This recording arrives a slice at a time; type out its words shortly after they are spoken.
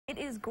It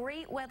is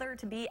great weather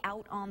to be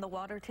out on the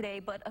water today,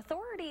 but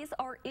authorities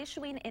are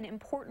issuing an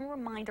important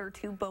reminder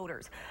to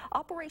boaters.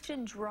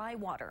 Operation Dry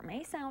Water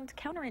may sound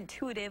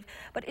counterintuitive,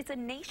 but it's a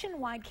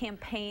nationwide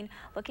campaign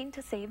looking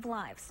to save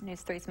lives.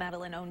 News 3's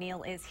Madeline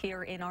O'Neill is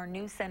here in our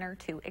news center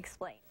to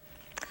explain.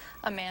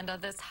 Amanda,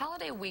 this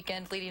holiday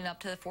weekend leading up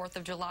to the 4th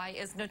of July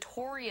is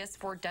notorious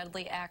for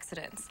deadly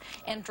accidents,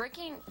 and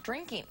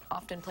drinking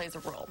often plays a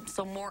role.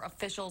 So more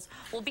officials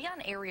will be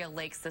on area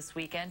lakes this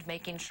weekend,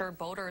 making sure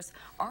boaters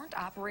aren't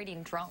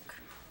operating drunk.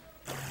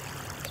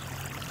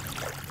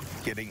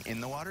 Getting in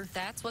the water?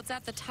 That's what's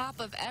at the top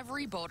of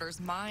every boater's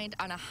mind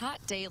on a hot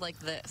day like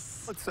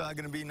this. It's going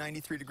to be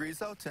 93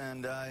 degrees out,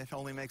 and it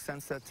only makes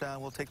sense that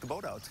we'll take the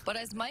boat out. But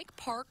as Mike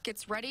Park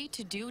gets ready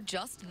to do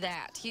just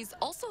that, he's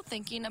also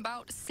thinking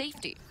about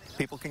safety.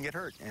 People can get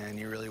hurt, and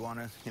you really want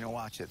to,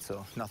 watch it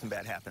so nothing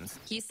bad happens.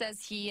 He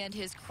says he and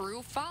his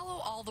crew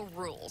follow all the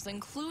rules,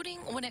 including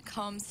when it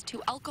comes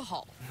to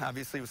alcohol.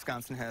 Obviously,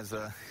 Wisconsin has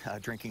a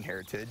drinking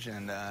heritage,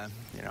 and,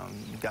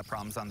 got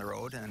problems on the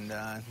road, and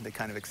they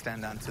kind of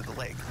extend onto the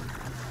lake.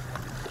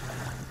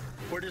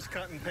 We're just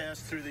cutting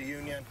past through the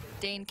Union.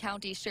 Dane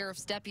County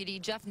Sheriff's Deputy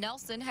Jeff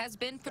Nelson has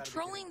been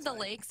patrolling the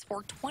lakes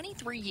for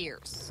 23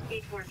 years.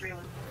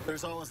 8431.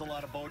 There's always a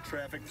lot of boat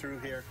traffic through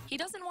here. He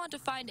doesn't want to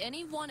find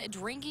anyone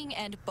drinking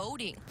and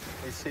boating.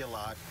 They see a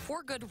lot.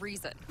 For good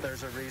reason.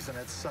 There's a reason.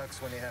 It sucks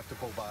when you have to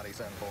pull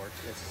bodies on board.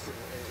 It's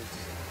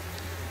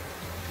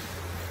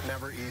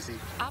never easy.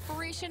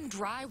 Operation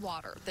Dry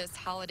Water this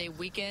holiday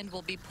weekend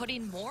will be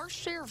putting more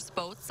sheriff's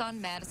boats on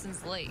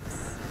Madison's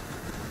lakes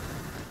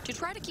to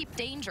try to keep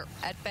danger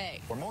at bay.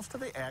 Well, most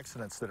of the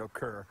accidents that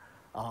occur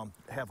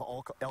have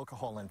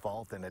alcohol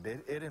involved in it.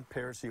 It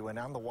impairs you, and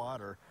on the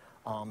water,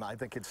 I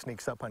think it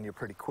sneaks up on you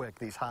pretty quick.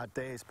 These hot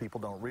days,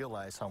 people don't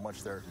realize how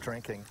much they're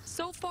drinking.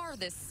 So far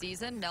this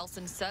season,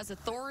 Nelson says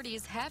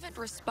authorities haven't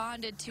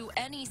responded to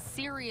any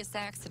serious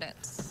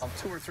accidents.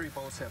 2 or 3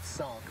 boats have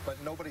sunk, but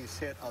nobody's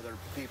hit other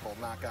people,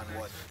 knock on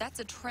wood. That's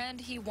a trend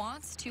he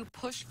wants to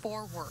push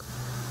forward.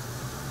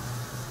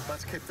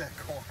 Let's keep that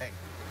going.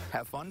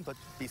 Have fun, but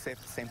be safe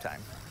at the same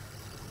time.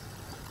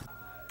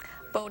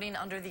 Boating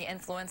under the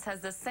influence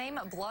has the same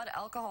blood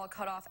alcohol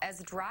cutoff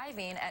as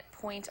driving at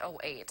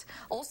 .08.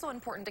 Also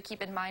important to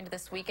keep in mind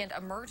this weekend,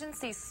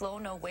 emergency slow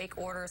no wake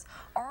orders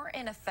are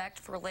in effect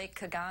for Lake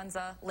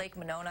Kaganza, Lake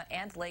Monona,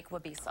 and Lake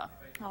Wabeesa.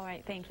 All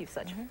right, thank you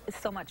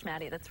so much,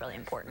 Maddie. That's really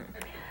important.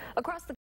 Across the